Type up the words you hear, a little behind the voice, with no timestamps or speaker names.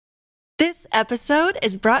This episode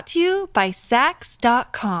is brought to you by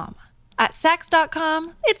Saks.com. At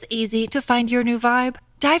Saks.com, it's easy to find your new vibe.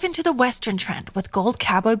 Dive into the Western trend with gold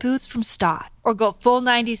cowboy boots from Staud, or go full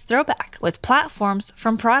 90s throwback with platforms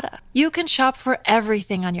from Prada. You can shop for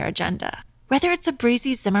everything on your agenda, whether it's a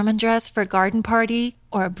breezy Zimmermann dress for a garden party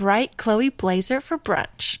or a bright Chloe blazer for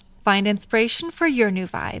brunch. Find inspiration for your new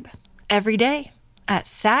vibe every day at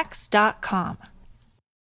Saks.com.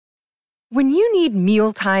 When you need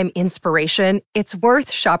mealtime inspiration, it's worth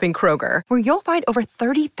shopping Kroger, where you'll find over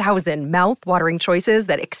 30,000 mouth-watering choices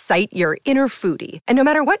that excite your inner foodie. And no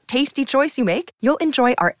matter what tasty choice you make, you'll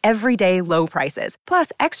enjoy our everyday low prices,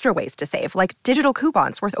 plus extra ways to save, like digital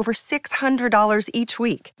coupons worth over $600 each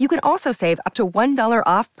week. You can also save up to $1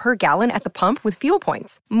 off per gallon at the pump with fuel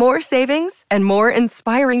points. More savings and more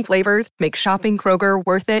inspiring flavors make shopping Kroger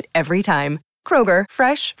worth it every time. Kroger,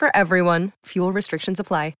 fresh for everyone. Fuel restrictions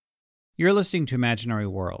apply. You're listening to Imaginary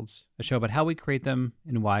Worlds, a show about how we create them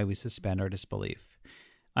and why we suspend our disbelief.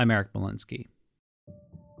 I'm Eric Molinsky.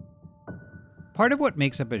 Part of what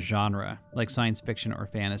makes up a genre, like science fiction or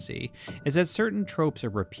fantasy, is that certain tropes are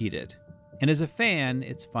repeated. And as a fan,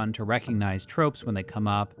 it's fun to recognize tropes when they come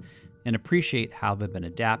up and appreciate how they've been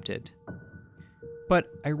adapted.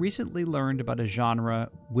 But I recently learned about a genre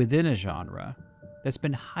within a genre that's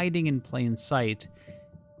been hiding in plain sight,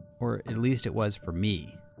 or at least it was for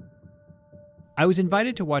me. I was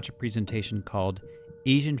invited to watch a presentation called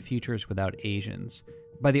Asian Futures Without Asians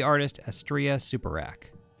by the artist Astria Suparak.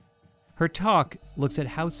 Her talk looks at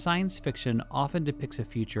how science fiction often depicts a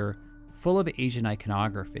future full of Asian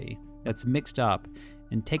iconography that's mixed up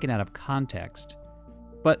and taken out of context,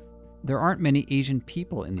 but there aren't many Asian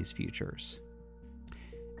people in these futures.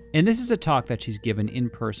 And this is a talk that she's given in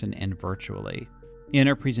person and virtually, and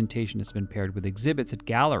her presentation has been paired with exhibits at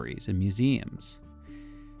galleries and museums.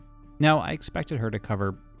 Now, I expected her to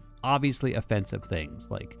cover obviously offensive things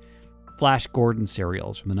like Flash Gordon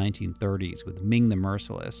serials from the 1930s with Ming the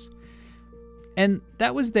Merciless. And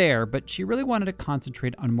that was there, but she really wanted to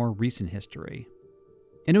concentrate on more recent history.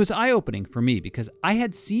 And it was eye-opening for me because I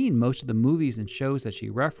had seen most of the movies and shows that she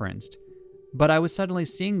referenced, but I was suddenly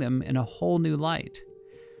seeing them in a whole new light.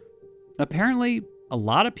 Apparently, a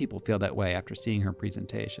lot of people feel that way after seeing her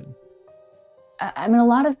presentation. I mean, a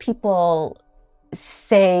lot of people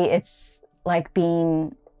say it's like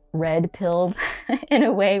being red-pilled in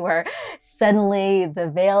a way where suddenly the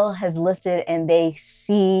veil has lifted and they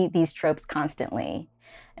see these tropes constantly.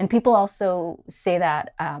 And people also say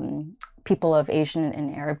that people of Asian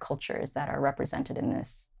and Arab cultures that are represented in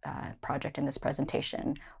this project, in this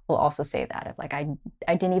presentation, will also say that of like, I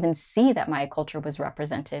didn't even see that my culture was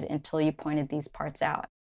represented until you pointed these parts out.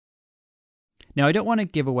 Now, I don't want to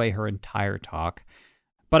give away her entire talk,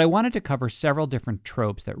 but I wanted to cover several different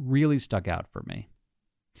tropes that really stuck out for me.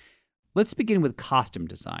 Let's begin with costume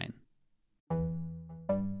design.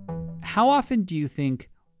 How often do you think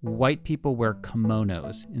white people wear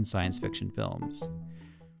kimonos in science fiction films?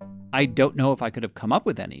 I don't know if I could have come up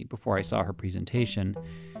with any before I saw her presentation,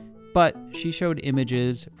 but she showed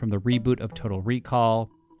images from the reboot of Total Recall,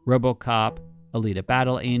 RoboCop, Alita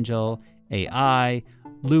Battle Angel, AI,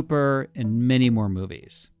 Looper, and many more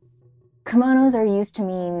movies. Kimonos are used to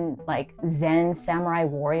mean like Zen samurai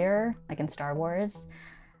warrior, like in Star Wars,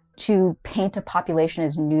 to paint a population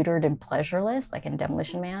as neutered and pleasureless, like in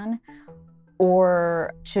Demolition Man,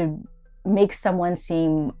 or to make someone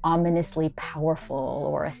seem ominously powerful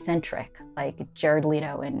or eccentric, like Jared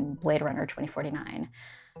Leto in Blade Runner 2049.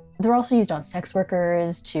 They're also used on sex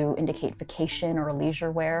workers to indicate vacation or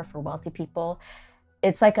leisure wear for wealthy people.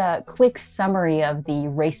 It's like a quick summary of the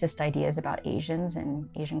racist ideas about Asians and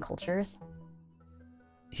Asian cultures.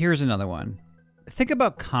 Here's another one. Think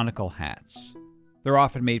about conical hats. They're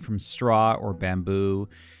often made from straw or bamboo,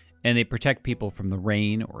 and they protect people from the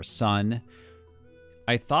rain or sun.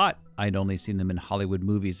 I thought I'd only seen them in Hollywood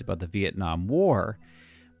movies about the Vietnam War,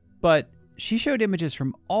 but she showed images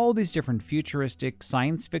from all these different futuristic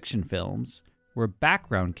science fiction films where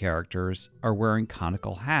background characters are wearing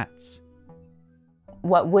conical hats.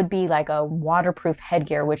 What would be like a waterproof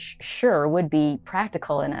headgear, which sure would be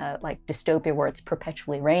practical in a like dystopia where it's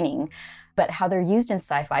perpetually raining, but how they're used in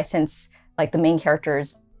sci-fi, since like the main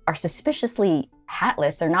characters are suspiciously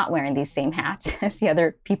hatless, they're not wearing these same hats as the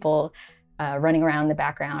other people running around in the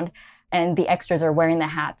background, and the extras are wearing the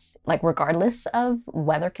hats like regardless of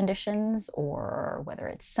weather conditions or whether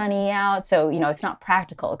it's sunny out. So it's not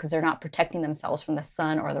practical because they're not protecting themselves from the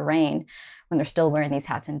sun or the rain when they're still wearing these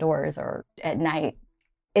hats indoors or at night.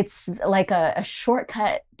 It's like a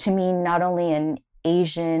shortcut to mean not only an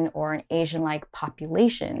Asian or an Asian-like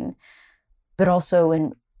population, but also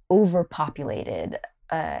an overpopulated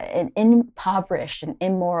an impoverished, an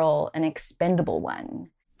immoral, an expendable one.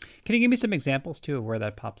 Can you give me some examples, too, of where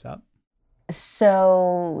that pops up?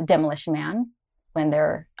 So Demolition Man, when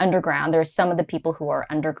they're underground, there's some of the people who are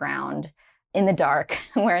underground in the dark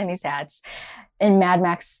wearing these hats. In Mad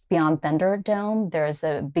Max Beyond Thunderdome, there's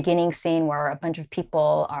a beginning scene where a bunch of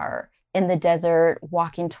people are in the desert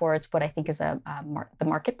walking towards what I think is the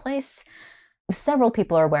marketplace. Several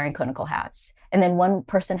people are wearing conical hats. And then one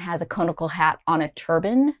person has a conical hat on a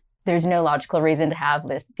turban. There's no logical reason to have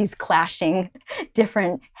these clashing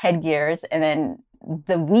different headgears. And then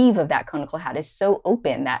the weave of that conical hat is so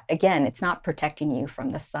open that, again, it's not protecting you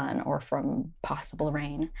from the sun or from possible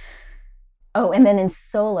rain. Oh, and then in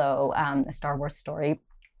Solo, a Star Wars story,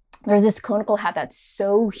 there's this conical hat that's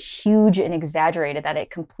so huge and exaggerated that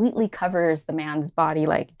it completely covers the man's body,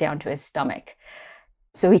 like down to his stomach.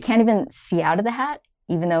 So he can't even see out of the hat,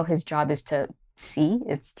 even though his job is to see.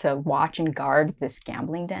 It's to watch and guard this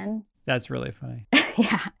gambling den. That's really funny.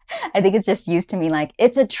 Yeah. I think it's just used to mean like,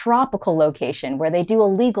 it's a tropical location where they do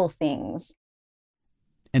illegal things.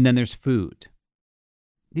 And then there's food.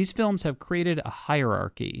 These films have created a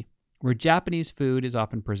hierarchy where Japanese food is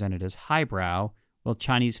often presented as highbrow, while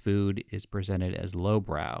Chinese food is presented as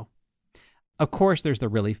lowbrow. Of course, there's the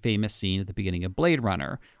really famous scene at the beginning of Blade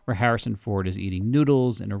Runner, where Harrison Ford is eating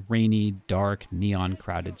noodles in a rainy, dark,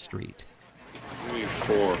 neon-crowded street.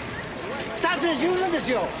 4.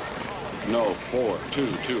 No, 4. 2,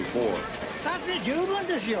 4.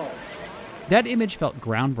 That image felt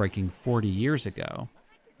groundbreaking 40 years ago,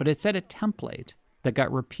 but it set a template that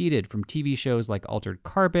got repeated from TV shows like Altered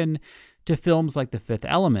Carbon to films like The Fifth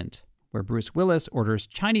Element, where Bruce Willis orders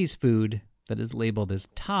Chinese food that is labeled as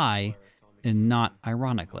Thai and not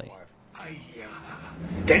ironically.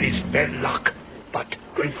 That is bad luck. But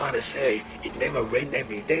grandfather say it never rain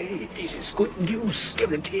every day. This is good news,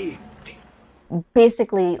 guaranteed.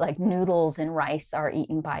 Basically, like noodles and rice are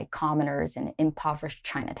eaten by commoners in impoverished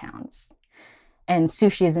Chinatowns. And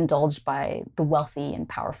sushi is indulged by the wealthy and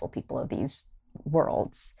powerful people of these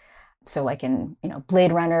worlds. So like in,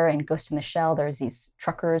 Blade Runner and Ghost in the Shell, there's these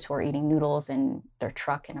truckers who are eating noodles in their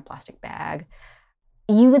truck in a plastic bag.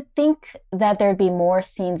 You would think that there'd be more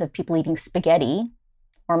scenes of people eating spaghetti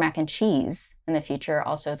or mac and cheese in the future,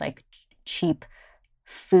 also as like cheap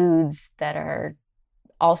foods that are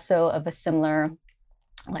also of a similar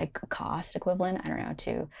like cost equivalent, I don't know,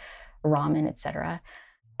 to ramen, etc.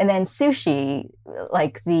 And then sushi,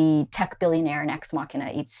 like the tech billionaire in Ex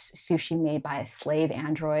Machina eats sushi made by a slave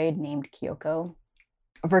android named Kyoko.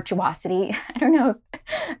 Virtuosity, I don't know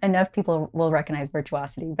if enough people will recognize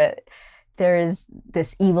Virtuosity, but there's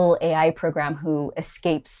this evil AI program who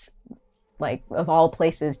escapes, like, of all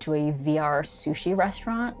places, to a VR sushi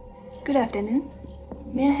restaurant. Good afternoon.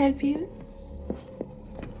 May I help you?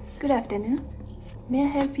 Good afternoon. May I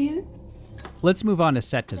help you? Let's move on to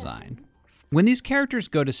set design. When these characters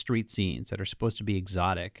go to street scenes that are supposed to be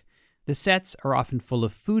exotic, the sets are often full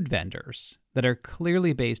of food vendors that are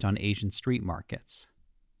clearly based on Asian street markets.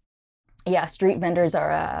 Yeah, street vendors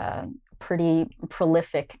are pretty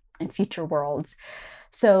prolific in future worlds.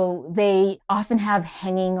 So they often have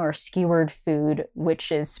hanging or skewered food,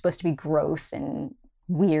 which is supposed to be gross and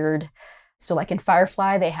weird. So like in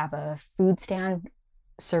Firefly, they have a food stand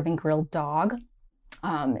serving grilled dog.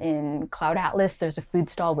 In Cloud Atlas, there's a food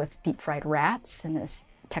stall with deep fried rats in this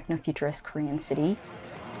techno-futurist Korean city.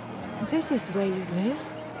 This is where you live?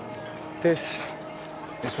 This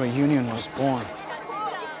is where Union was born.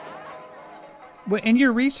 Well, in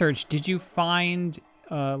your research, did you find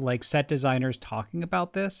like set designers talking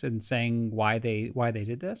about this and saying why they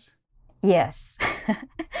did this? Yes.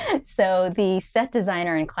 So the set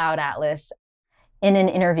designer in Cloud Atlas, in an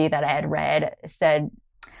interview that I had read, said,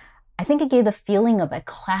 I think it gave the feeling of a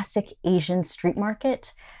classic Asian street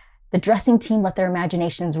market. The dressing team let their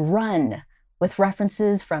imaginations run with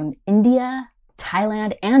references from India,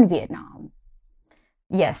 Thailand, and Vietnam.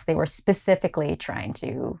 Yes, they were specifically trying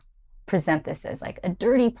to present this as like a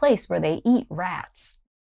dirty place where they eat rats.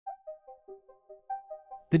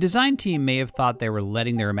 The design team may have thought they were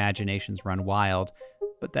letting their imaginations run wild,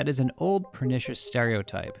 but that is an old pernicious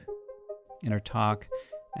stereotype. In her talk,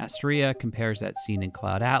 Astria compares that scene in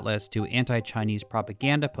Cloud Atlas to anti-Chinese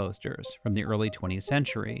propaganda posters from the early 20th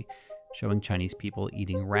century, showing Chinese people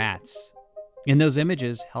eating rats. And those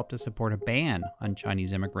images helped to support a ban on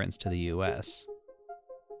Chinese immigrants to the US.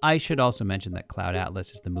 I should also mention that Cloud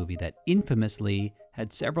Atlas is the movie that infamously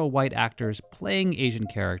had several white actors playing Asian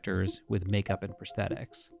characters with makeup and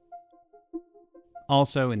prosthetics.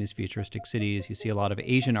 Also, in these futuristic cities, you see a lot of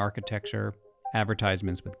Asian architecture,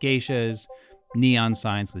 advertisements with geishas, neon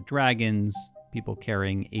signs with dragons, people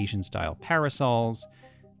carrying Asian-style parasols,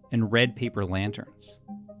 and red paper lanterns.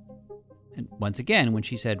 And once again, when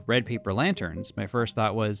she said red paper lanterns, my first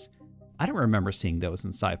thought was, I don't remember seeing those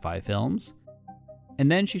in sci-fi films.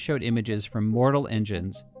 And then she showed images from Mortal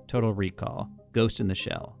Engines, Total Recall, Ghost in the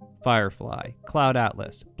Shell, Firefly, Cloud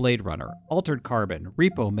Atlas, Blade Runner, Altered Carbon,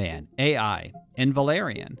 Repo Man, AI, and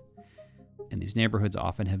Valerian. And these neighborhoods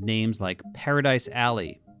often have names like Paradise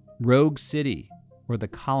Alley, Rogue City, or The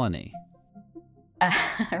Colony.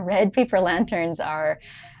 Red paper lanterns are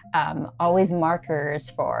always markers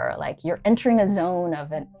for, like, you're entering a zone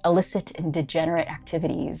of an illicit and degenerate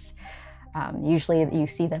activities. Usually you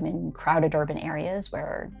see them in crowded urban areas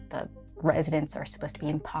where the residents are supposed to be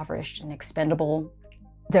impoverished and expendable.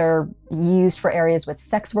 They're used for areas with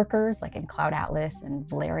sex workers, like in Cloud Atlas and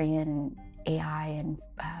Valerian and AI and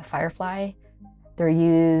Firefly. They're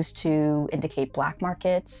used to indicate black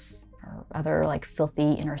markets or other, like,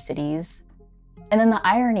 filthy inner cities. And then the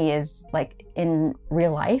irony is, like, in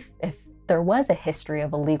real life, if there was a history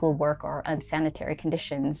of illegal work or unsanitary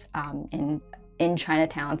conditions in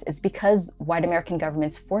Chinatowns, it's because white American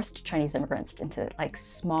governments forced Chinese immigrants into, like,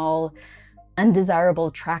 small,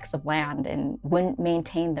 undesirable tracts of land and wouldn't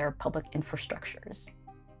maintain their public infrastructures.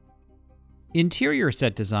 Interior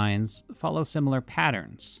set designs follow similar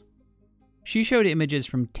patterns. She showed images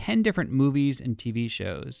from 10 different movies and TV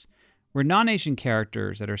shows where non-Asian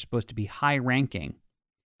characters that are supposed to be high-ranking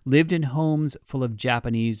lived in homes full of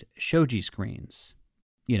Japanese shoji screens.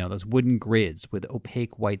 You know, those wooden grids with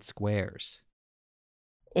opaque white squares.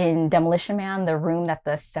 In Demolition Man, the room that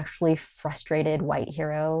the sexually frustrated white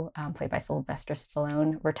hero, played by Sylvester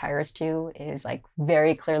Stallone, retires to is, like,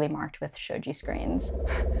 very clearly marked with shoji screens.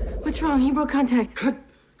 What's wrong? He broke contact.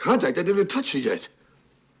 Contact? I didn't touch you yet.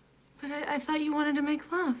 But I thought you wanted to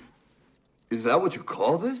make love. Is that what you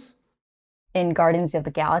call this? In Guardians of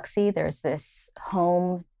the Galaxy, there's this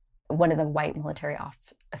home one of the white military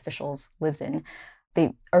officials lives in.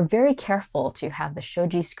 They are very careful to have the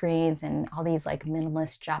shoji screens and all these, like,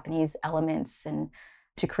 minimalist Japanese elements and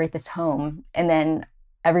to create this home. And then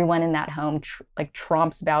everyone in that home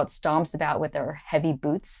stomps about with their heavy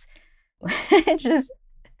boots. It's just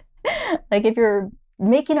like, if you're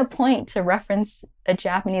making a point to reference a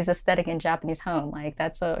Japanese aesthetic in Japanese home, like,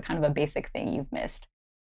 that's a kind of a basic thing you've missed.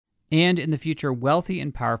 And in the future, wealthy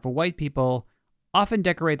and powerful white people often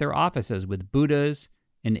decorate their offices with Buddhas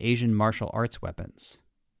and Asian martial arts weapons.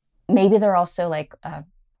 Maybe they're also, like, a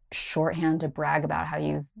shorthand to brag about how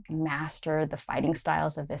you've mastered the fighting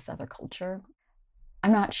styles of this other culture.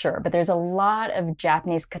 I'm not sure, but there's a lot of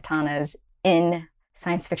Japanese katanas in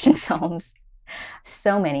science fiction films.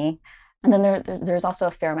 So many. And then there's also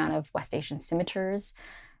a fair amount of West Asian scimitars,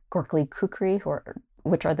 Gorkli kukri,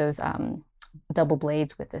 which are those double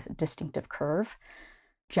blades with this distinctive curve,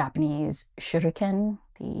 Japanese shuriken,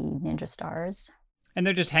 the ninja stars. And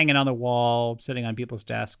they're just hanging on the wall, sitting on people's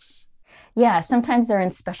desks. Yeah, sometimes they're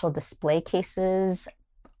in special display cases.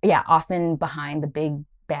 Yeah, often behind the big,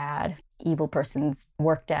 bad, evil person's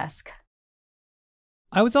work desk.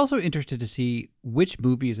 I was also interested to see which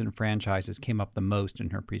movies and franchises came up the most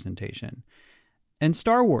in her presentation. And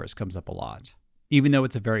Star Wars comes up a lot. Even though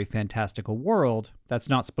it's a very fantastical world, that's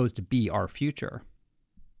not supposed to be our future.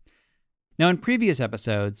 Now, in previous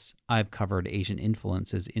episodes, I've covered Asian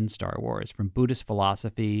influences in Star Wars, from Buddhist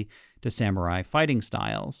philosophy to samurai fighting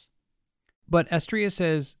styles. But Estrella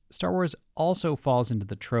says Star Wars also falls into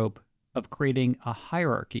the trope of creating a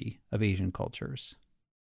hierarchy of Asian cultures.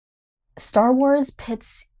 Star Wars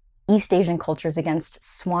pits East Asian cultures against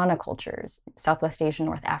Swana cultures, Southwest Asian,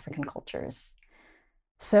 North African cultures.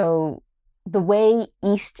 So the way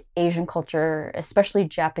East Asian culture, especially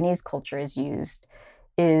Japanese culture, is used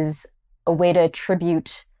is a way to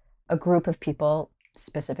attribute a group of people,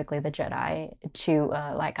 specifically the Jedi, to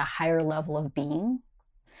like a higher level of being.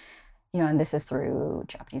 You know, and this is through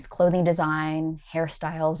Japanese clothing design,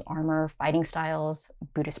 hairstyles, armor, fighting styles,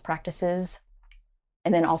 Buddhist practices.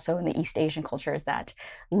 And then also in the East Asian cultures that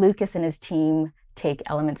Lucas and his team take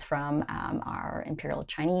elements from our Imperial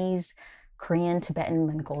Chinese, Korean, Tibetan,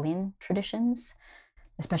 Mongolian traditions,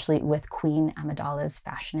 especially with Queen Amidala's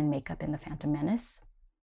fashion and makeup in The Phantom Menace.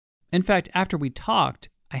 In fact, after we talked,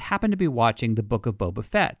 I happened to be watching the Book of Boba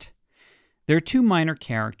Fett. There are two minor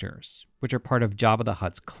characters, which are part of Jabba the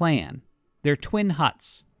Hutt's clan. They're twin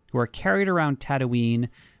Hutts, who are carried around Tatooine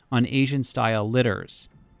on Asian-style litters.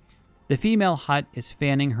 The female Hutt is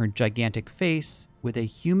fanning her gigantic face with a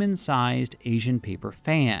human-sized Asian paper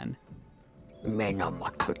fan. And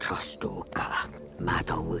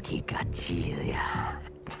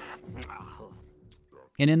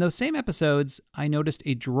in those same episodes, I noticed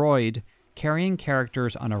a droid carrying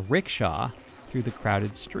characters on a rickshaw through the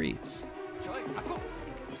crowded streets.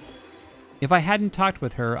 If I hadn't talked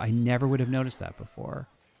with her, I never would have noticed that before.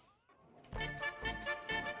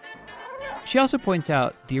 She also points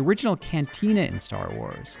out the original cantina in Star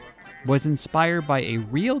Wars was inspired by a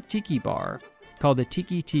real tiki bar called the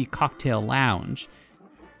Tiki Tea Cocktail Lounge.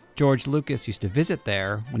 George Lucas used to visit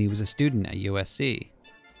there when he was a student at USC.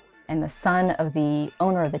 And the son of the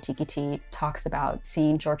owner of the Tiki Tea talks about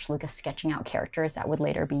seeing George Lucas sketching out characters that would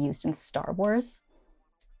later be used in Star Wars.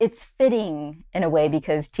 It's fitting in a way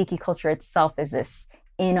because tiki culture itself is this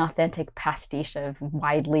inauthentic pastiche of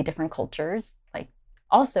widely different cultures, like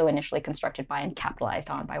also initially constructed by and capitalized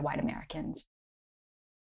on by white Americans.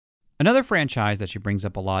 Another franchise that she brings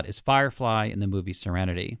up a lot is Firefly in the movie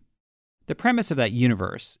Serenity. The premise of that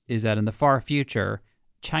universe is that in the far future,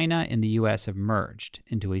 China and the US have merged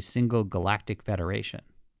into a single galactic federation.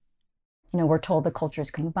 You know, we're told the cultures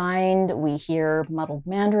combined, we hear muddled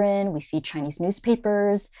Mandarin, we see Chinese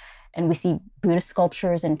newspapers, and we see Buddhist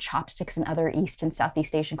sculptures and chopsticks and other East and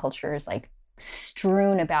Southeast Asian cultures like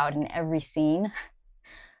strewn about in every scene.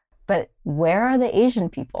 But where are the Asian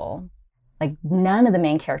people? Like none of the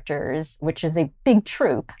main characters, which is a big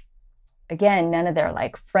trope. Again, none of their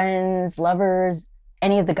like friends, lovers,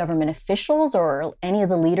 any of the government officials or any of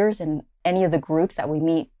the leaders in any of the groups that we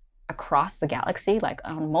meet across the galaxy, like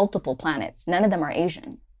on multiple planets, none of them are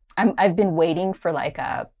Asian. I've been waiting for like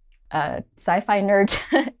a sci-fi nerd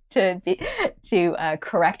to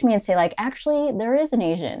correct me and say like, actually, there is an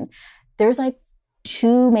Asian. There's like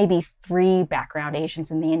 2, maybe 3 background Asians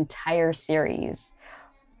in the entire series.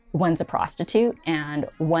 One's a prostitute and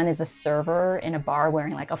one is a server in a bar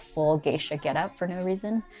wearing like a full geisha getup for no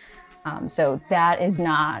reason. So that is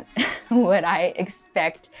not what I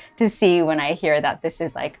expect to see when I hear that this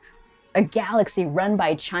is like a galaxy run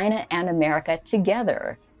by China and America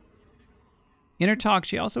together. In her talk,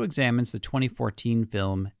 she also examines the 2014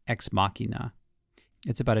 film Ex Machina.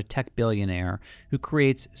 It's about a tech billionaire who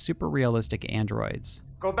creates super realistic androids.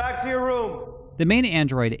 Go back to your room. The main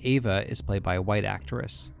android, Ava, is played by a white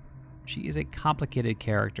actress. She is a complicated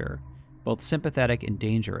character, both sympathetic and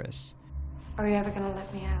dangerous. Are you ever gonna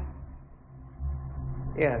let me out?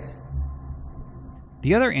 Yes.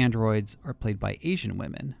 The other androids are played by Asian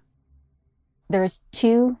women. There's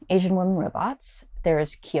 2 Asian women robots.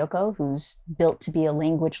 There's Kyoko, who's built to be a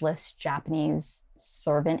languageless Japanese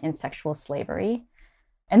servant in sexual slavery.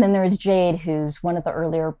 And then there's Jade, who's one of the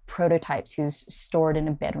earlier prototypes who's stored in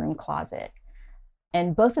a bedroom closet.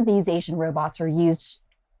 And both of these Asian robots are used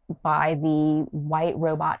by the white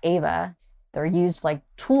robot Ava. They're used like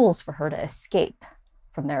tools for her to escape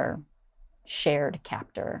from their shared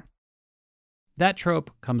captor. That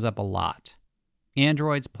trope comes up a lot.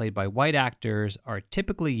 Androids played by white actors are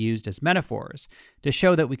typically used as metaphors to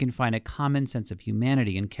show that we can find a common sense of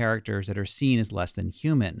humanity in characters that are seen as less than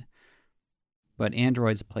human. But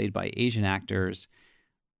androids played by Asian actors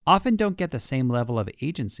often don't get the same level of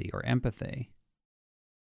agency or empathy.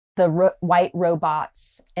 The white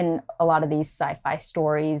robots in a lot of these sci-fi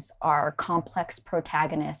stories are complex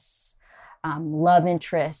protagonists, love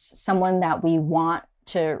interests, someone that we want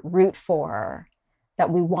to root for, that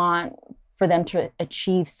we want for them to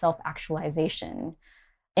achieve self-actualization,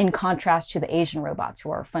 in contrast to the Asian robots who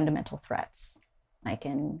are fundamental threats, like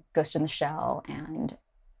in Ghost in the Shell and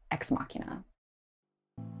Ex Machina.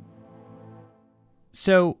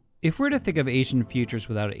 So, if we're to think of Asian futures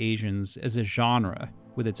without Asians as a genre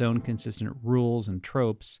with its own consistent rules and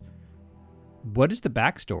tropes, what is the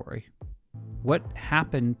backstory? What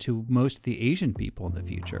happened to most of the Asian people in the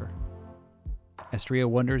future? Estrella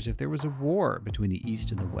wonders if there was a war between the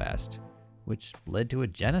East and the West, which led to a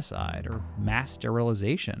genocide or mass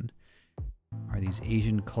sterilization. Are these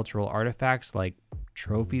Asian cultural artifacts like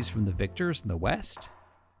trophies from the victors in the West?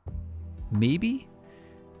 Maybe,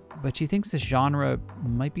 but she thinks this genre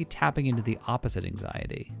might be tapping into the opposite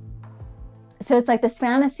anxiety. So it's like this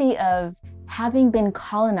fantasy of having been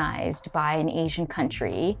colonized by an Asian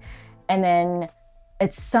country and then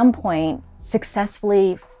at some point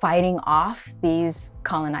successfully fighting off these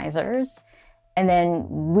colonizers and then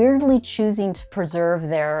weirdly choosing to preserve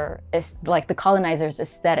their, like the colonizers'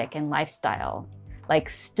 aesthetic and lifestyle, like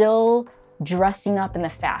still dressing up in the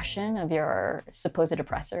fashion of your supposed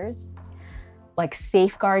oppressors, like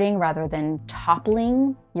safeguarding rather than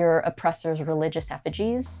toppling your oppressors' religious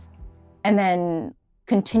effigies, and then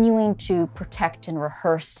continuing to protect and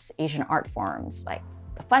rehearse Asian art forms, like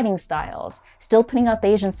the fighting styles, still putting up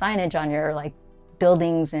Asian signage on your like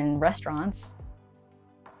buildings and restaurants.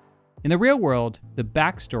 In the real world, the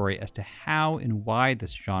backstory as to how and why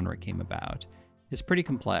this genre came about is pretty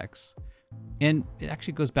complex. And it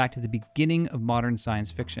actually goes back to the beginning of modern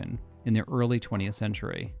science fiction, in the early 20th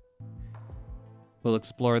century. We'll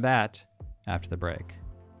explore that after the break.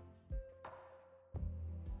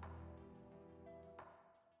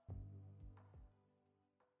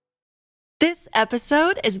 This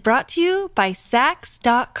episode is brought to you by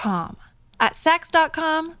Sax.com. At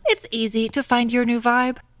Sax.com, it's easy to find your new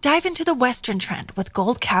vibe. Dive into the Western trend with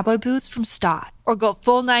gold cowboy boots from Stott, or go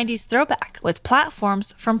full 90s throwback with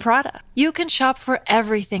platforms from Prada. You can shop for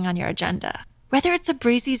everything on your agenda, whether it's a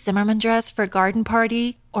breezy Zimmermann dress for a garden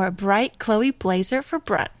party or a bright Chloe blazer for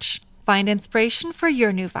brunch. Find inspiration for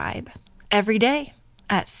your new vibe every day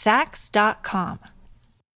at Sax.com.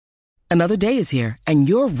 Another day is here, and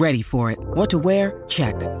you're ready for it. What to wear?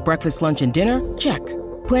 Check. Breakfast, lunch, and dinner? Check.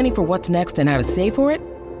 Planning for what's next and how to save for it?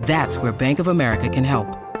 That's where Bank of America can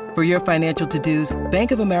help. For your financial to-dos,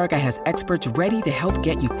 Bank of America has experts ready to help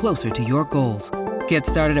get you closer to your goals. Get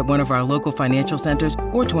started at one of our local financial centers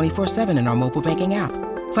or 24/7 in our mobile banking app.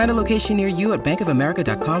 Find a location near you at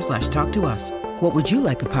bankofamerica.com/talktous. What would you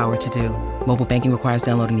like the power to do? Mobile banking requires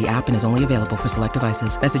downloading the app and is only available for select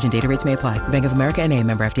devices. Message and data rates may apply. Bank of America NA,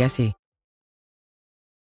 member FDIC.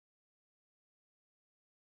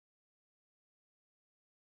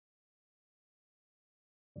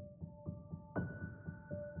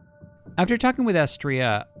 After talking with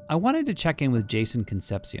Astria, I wanted to check in with Jason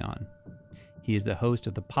Concepcion. He is the host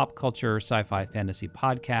of the pop culture sci-fi fantasy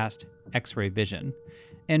podcast, X-Ray Vision.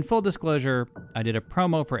 And full disclosure, I did a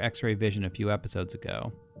promo for X-Ray Vision a few episodes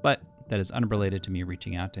ago, but that is unrelated to me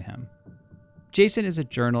reaching out to him. Jason is a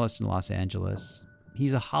journalist in Los Angeles.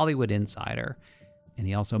 He's a Hollywood insider, and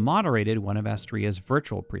he also moderated one of Astria's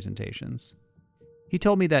virtual presentations. He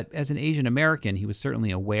told me that as an Asian American, he was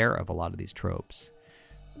certainly aware of a lot of these tropes,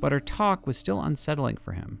 but her talk was still unsettling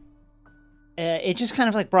for him. It just kind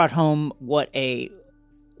of like brought home what a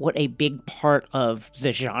big part of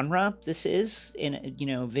the genre this is,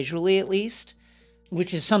 visually at least,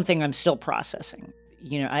 which is something I'm still processing.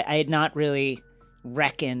 I had not really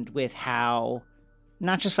reckoned with how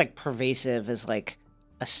not just like pervasive as like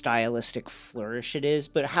a stylistic flourish it is,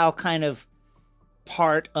 but how kind of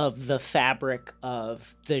part of the fabric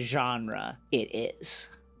of the genre it is.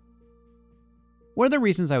 One of the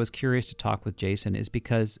reasons I was curious to talk with Jason is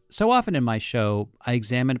because so often in my show, I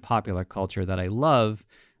examine popular culture that I love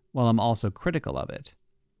while I'm also critical of it.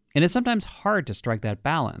 And it's sometimes hard to strike that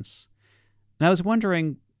balance. And I was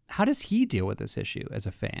wondering, how does he deal with this issue as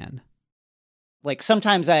a fan? Like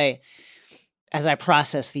sometimes as I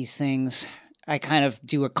process these things, I kind of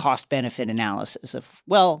do a cost-benefit analysis of,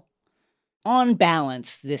 well, on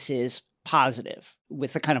balance, this is positive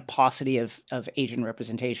with the kind of paucity of Asian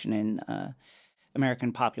representation in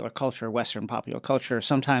American popular culture, Western popular culture.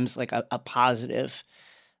 Sometimes like a positive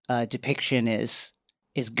depiction is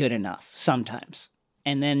good enough sometimes.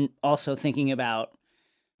 And then also thinking about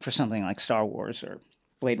for something like Star Wars or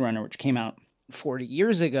Blade Runner, which came out 40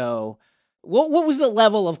 years ago, what was the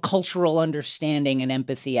level of cultural understanding and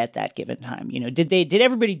empathy at that given time? Did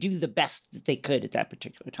everybody do the best that they could at that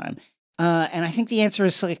particular time? And I think the answer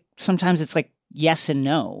is like sometimes it's like yes and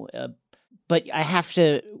no. But I have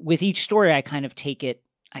to, with each story, I kind of take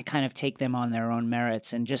them on their own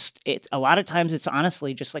merits, and a lot of times it's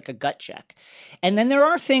honestly just like a gut check. And then there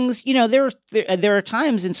are things, there are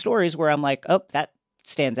times in stories where I'm like, oh, that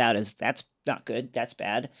stands out as that's not good, that's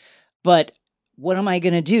bad. But what am I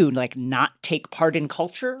going to do? Like not take part in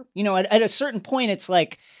culture? At a certain point, it's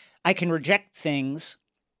like I can reject things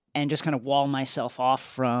and just kind of wall myself off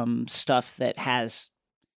from stuff that has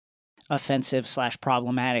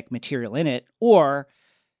offensive/problematic material in it, or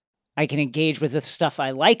I can engage with the stuff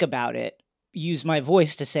I like about it, use my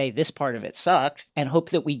voice to say this part of it sucked, and hope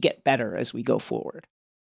that we get better as we go forward.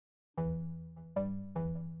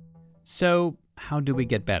 So, how do we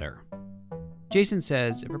get better? Jason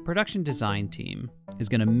says if a production design team is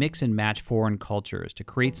going to mix and match foreign cultures to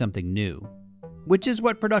create something new, which is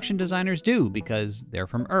what production designers do because they're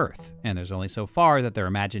from Earth, and there's only so far that their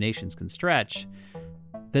imaginations can stretch,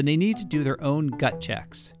 then they need to do their own gut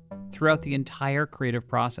checks throughout the entire creative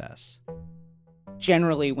process.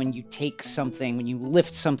 Generally, when you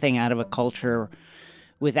lift something out of a culture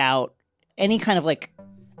without any kind of like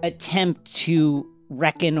attempt to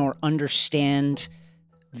reckon or understand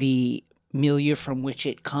the milieu from which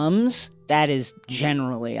it comes, that is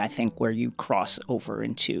generally, I think, where you cross over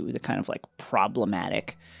into the kind of like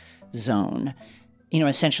problematic zone.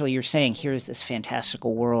 Essentially you're saying, here's this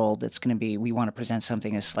fantastical world that's going to be, we want to present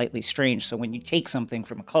something as slightly strange. So when you take something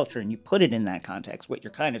from a culture and you put it in that context, what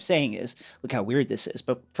you're kind of saying is, look how weird this is,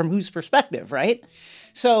 but from whose perspective, right?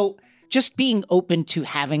 So just being open to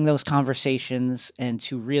having those conversations and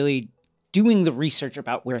to really doing the research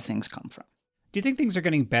about where things come from. Do you think things are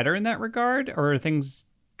getting better in that regard, or is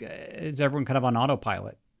everyone kind of on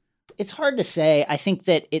autopilot? It's hard to say. I think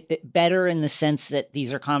that it better in the sense that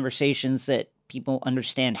these are conversations that people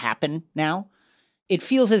understand happen now. It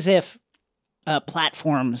feels as if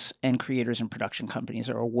platforms and creators and production companies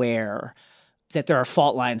are aware that there are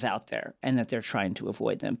fault lines out there and that they're trying to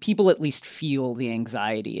avoid them. People at least feel the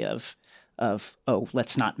anxiety of oh,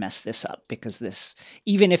 let's not mess this up, because this,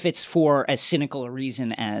 even if it's for as cynical a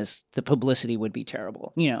reason as the publicity would be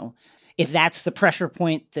terrible, you know, if that's the pressure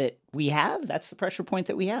point that we have, that's the pressure point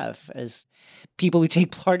that we have as people who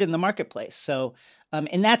take part in the marketplace. So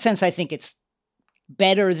in that sense, I think it's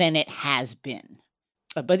better than it has been.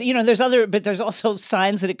 But, you know, there's also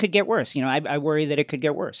signs that it could get worse. You know, I worry that it could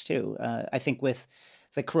get worse, too. I think with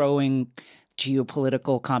the growing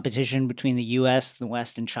geopolitical competition between the U.S., the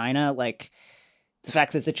West, and China, like the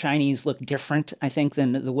fact that the Chinese look different, I think,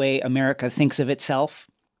 than the way America thinks of itself,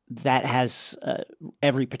 that has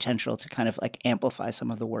every potential to kind of like amplify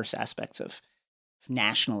some of the worst aspects of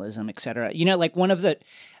nationalism, et cetera. You know, like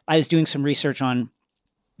I was doing some research on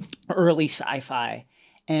early sci-fi,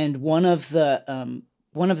 and one of the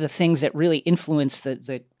things that really influenced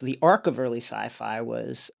the arc of early sci-fi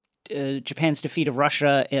was Japan's defeat of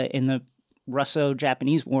Russia in the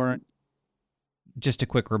Russo-Japanese War. Just a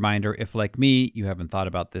quick reminder, if like me, you haven't thought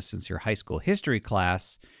about this since your high school history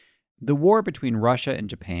class, the war between Russia and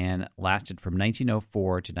Japan lasted from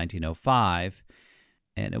 1904 to 1905,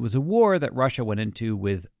 and it was a war that Russia went into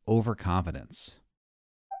with overconfidence.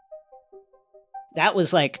 That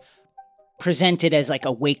was like presented as like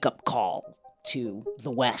a wake-up call to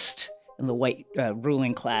the West and the white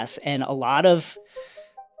ruling class, and a lot of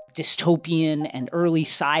dystopian and early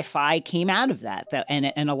sci-fi came out of that,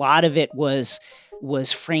 and a lot of it was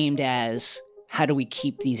framed as, how do we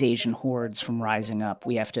keep these Asian hordes from rising up?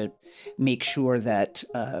 We have to make sure that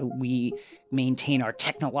we maintain our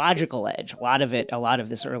technological edge. A lot of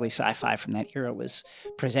this early sci-fi from that era was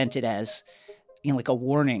presented as, you know, like a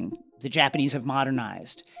warning. The Japanese have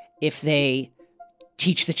modernized. If they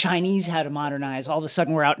teach the Chinese how to modernize, all of a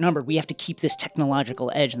sudden we're outnumbered. We have to keep this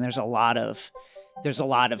technological edge. And there's a lot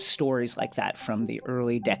of stories like that from the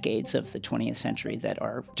early decades of the 20th century that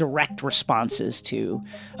are direct responses to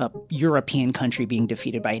a European country being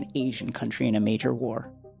defeated by an Asian country in a major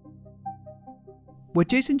war. What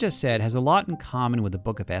Jason just said has a lot in common with a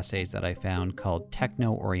book of essays that I found called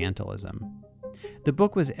Techno-Orientalism. The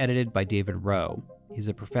book was edited by David Rowe. He's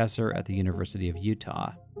a professor at the University of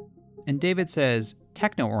Utah. And David says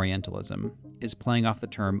Techno-Orientalism is playing off the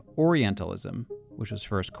term Orientalism, which was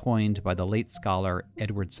first coined by the late scholar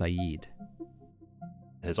Edward Said.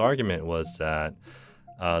 His argument was that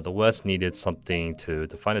the West needed something to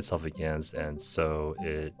define itself against, and so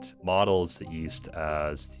it models the East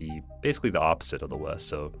as basically the opposite of the West.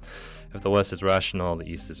 So if the West is rational, the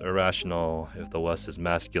East is irrational. If the West is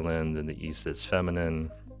masculine, then the East is feminine.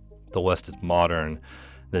 If the West is modern,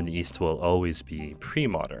 then the East will always be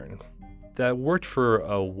pre-modern. That worked for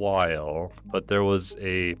a while, but there was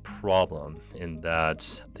a problem in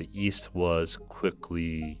that the East was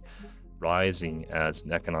quickly rising as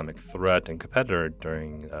an economic threat and competitor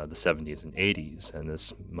during the 70s and 80s, and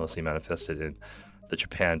this mostly manifested in the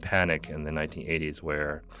Japan panic in the 1980s,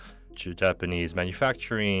 where Japanese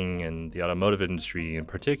manufacturing and the automotive industry in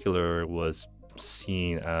particular was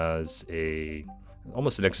seen as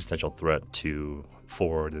almost an existential threat to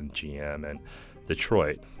Ford and GM and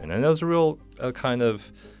Detroit. And that was a real kind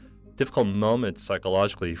of difficult moment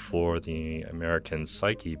psychologically for the American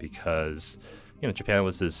psyche, because Japan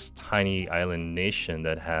was this tiny island nation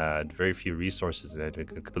that had very few resources and had been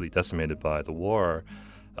completely decimated by the war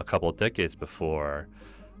a couple of decades before.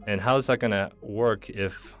 And how is that going to work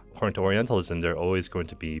if, according to Orientalism, they're always going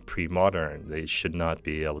to be pre-modern? They should not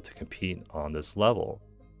be able to compete on this level.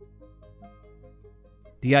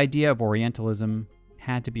 The idea of Orientalism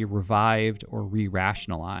had to be revived or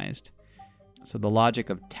re-rationalized. So the logic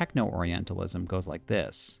of Techno-Orientalism goes like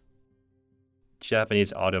this.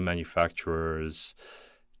 Japanese auto manufacturers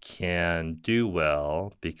can do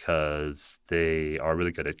well because they are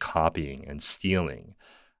really good at copying and stealing.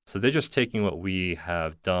 So they're just taking what we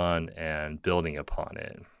have done and building upon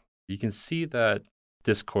it. You can see that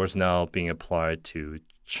discourse now being applied to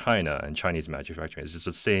China and Chinese manufacturing. It's just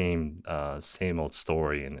the same old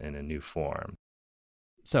story in a new form.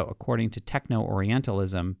 So according to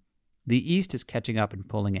Techno-Orientalism, the East is catching up and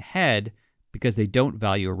pulling ahead because they don't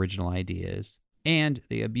value original ideas and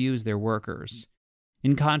they abuse their workers.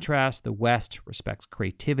 In contrast, the West respects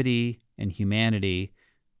creativity and humanity,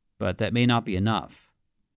 but that may not be enough.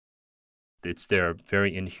 It's their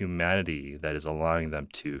very inhumanity that is allowing them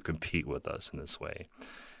to compete with us in this way.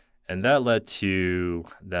 And that led to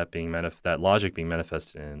that logic being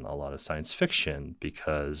manifested in a lot of science fiction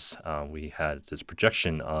because we had this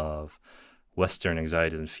projection of Western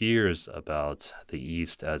anxieties and fears about the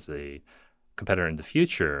East as a competitor in the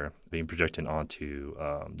future being projected onto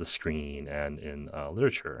the screen and in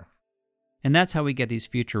literature. And that's how we get these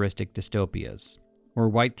futuristic dystopias, where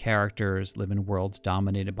white characters live in worlds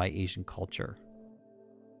dominated by Asian culture.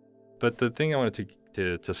 But the thing I wanted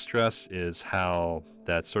to stress is how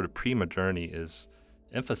that sort of pre-modernity is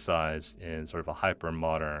emphasized in sort of a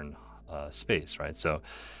hyper-modern space, right? So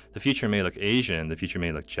the future may look Asian, the future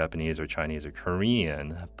may look Japanese or Chinese or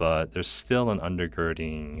Korean, but there's still an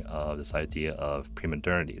undergirding of this idea of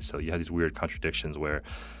pre-modernity. So you have these weird contradictions where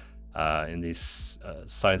in these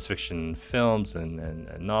science fiction films and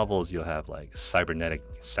novels, you'll have like cybernetic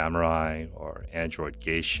samurai or android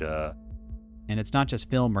geisha. And it's not just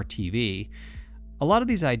film or TV. A lot of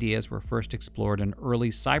these ideas were first explored in early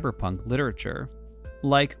cyberpunk literature,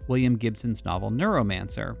 like William Gibson's novel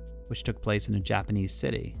Neuromancer, which took place in a Japanese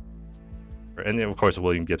city. And of course,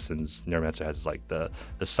 William Gibson's Neuromancer has like the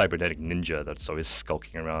cybernetic ninja that's always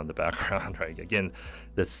skulking around in the background, right? Again,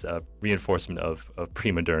 this reinforcement of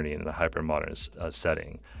pre-modernity in a hyper-modern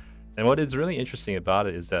setting. And what is really interesting about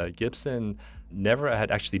it is that Gibson never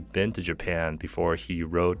had actually been to Japan before he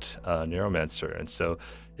wrote Neuromancer. And so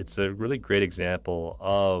it's a really great example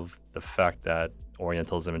of the fact that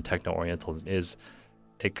Orientalism and techno-Orientalism is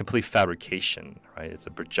a complete fabrication, right? It's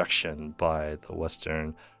a projection by the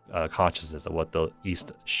Western consciousness of what the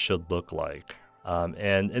East should look like.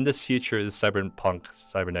 And in this future, this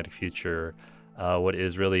cybernetic future, what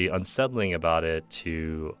is really unsettling about it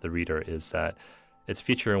to the reader is that it's a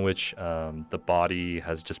future in which the body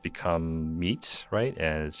has just become meat, right?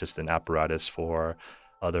 And it's just an apparatus for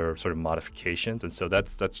other sort of modifications. And so that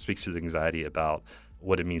speaks to the anxiety about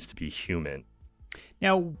what it means to be human.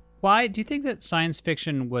 Now, why do you think that science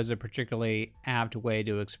fiction was a particularly apt way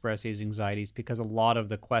to express these anxieties? Because a lot of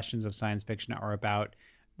the questions of science fiction are about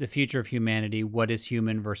the future of humanity, what is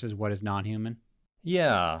human versus what is non-human?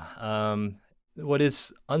 Yeah. What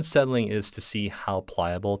is unsettling is to see how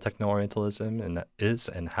pliable techno-Orientalism is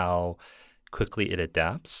and how quickly it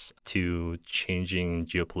adapts to changing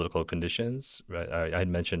geopolitical conditions. Right? I had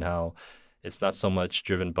mentioned how it's not so much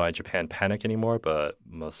driven by Japan panic anymore, but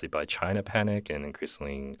mostly by China panic and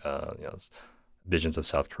increasingly visions of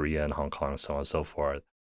South Korea and Hong Kong and so on and so forth.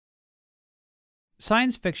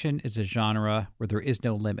 Science fiction is a genre where there is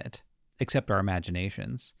no limit, except our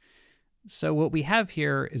imaginations. So what we have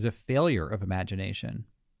here is a failure of imagination.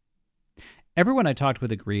 Everyone I talked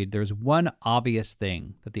with agreed there's one obvious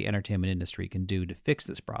thing that the entertainment industry can do to fix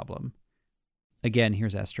this problem. Again,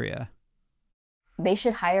 here's Astria. They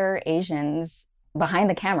should hire Asians behind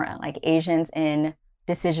the camera, like Asians in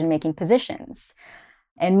decision-making positions,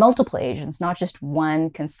 and multiple Asians, not just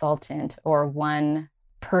one consultant or one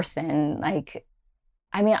person.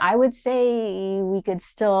 I would say we could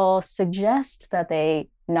still suggest that they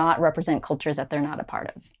not represent cultures that they're not a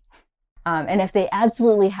part of. And if they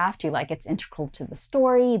absolutely have to, like it's integral to the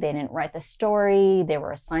story, they didn't write the story, they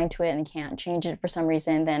were assigned to it and can't change it for some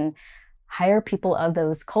reason, then hire people of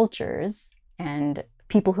those cultures and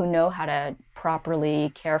people who know how to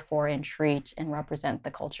properly care for and treat and represent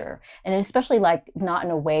the culture. And especially not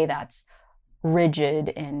in a way that's rigid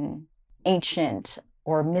and ancient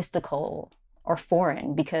or mystical or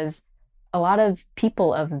foreign, because a lot of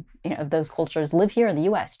people of those cultures live here in the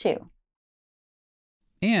US too.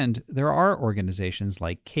 And there are organizations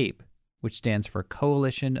like CAPE, which stands for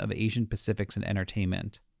Coalition of Asian Pacifics in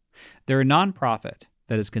Entertainment. They're a nonprofit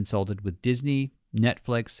that has consulted with Disney,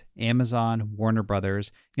 Netflix, Amazon, Warner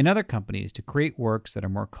Brothers, and other companies to create works that are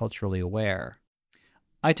more culturally aware.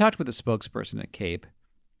 I talked with a spokesperson at CAPE,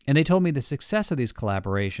 and they told me the success of these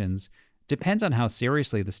collaborations depends on how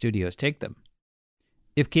seriously the studios take them.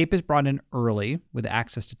 If CAPE is brought in early with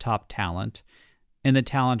access to top talent, and the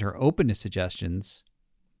talent are open to suggestions,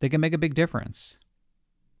 they can make a big difference.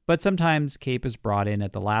 But sometimes CAPE is brought in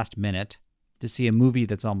at the last minute to see a movie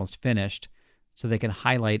that's almost finished so they can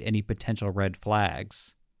highlight any potential red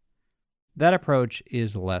flags. That approach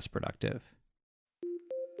is less productive.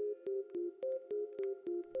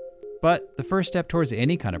 But the first step towards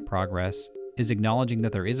any kind of progress is acknowledging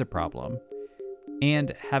that there is a problem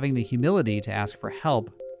and having the humility to ask for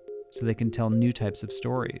help so they can tell new types of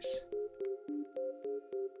stories.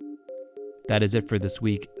 That is it for this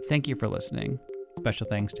week. Thank you for listening. Special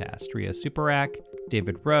thanks to Astria Suparak,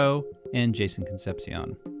 David Rowe, and Jason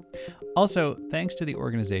Concepcion. Also, thanks to the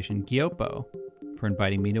organization Gyopo for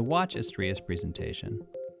inviting me to watch Astria's presentation.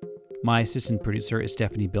 My assistant producer is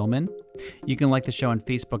Stephanie Billman. You can like the show on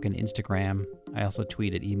Facebook and Instagram. I also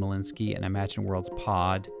tweet at eMalinsky and Imagine Worlds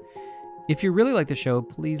Pod. If you really like the show,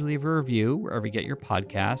 please leave a review wherever you get your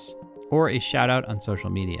podcasts or a shout out on social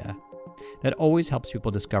media. That always helps people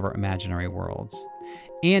discover imaginary worlds.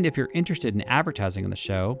 And if you're interested in advertising on the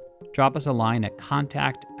show, drop us a line at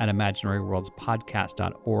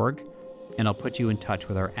contact@imaginaryworldspodcast.org, and I'll put you in touch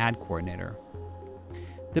with our ad coordinator.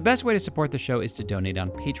 The best way to support the show is to donate on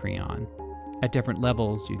Patreon. At different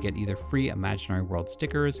levels, you get either free Imaginary World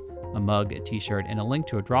stickers, a mug, a t-shirt, and a link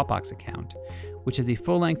to a Dropbox account, which is the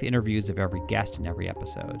full-length interviews of every guest in every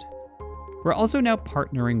episode. We're also now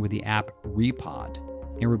partnering with the app Repod,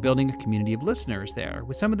 and we're building a community of listeners there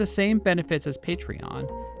with some of the same benefits as Patreon.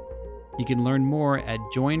 You can learn more at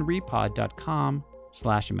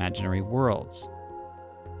joinrepod.com/imaginaryworlds.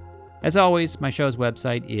 As always, my show's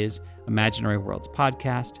website is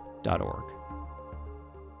imaginaryworldspodcast.org.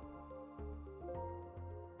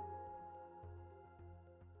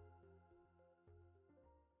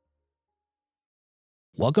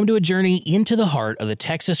 Welcome to a journey into the heart of the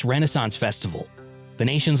Texas Renaissance Festival, the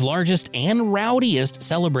nation's largest and rowdiest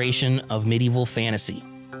celebration of medieval fantasy.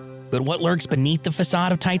 But what lurks beneath the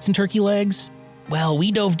facade of tights and turkey legs? Well,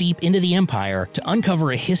 we dove deep into the empire to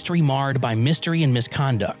uncover a history marred by mystery and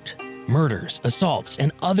misconduct, murders, assaults,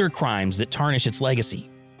 and other crimes that tarnish its legacy.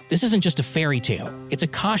 This isn't just a fairy tale, it's a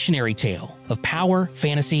cautionary tale of power,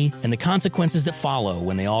 fantasy, and the consequences that follow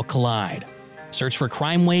when they all collide. Search for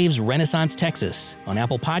Crime Waves Renaissance Texas on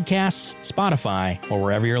Apple Podcasts, Spotify, or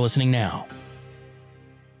wherever you're listening now.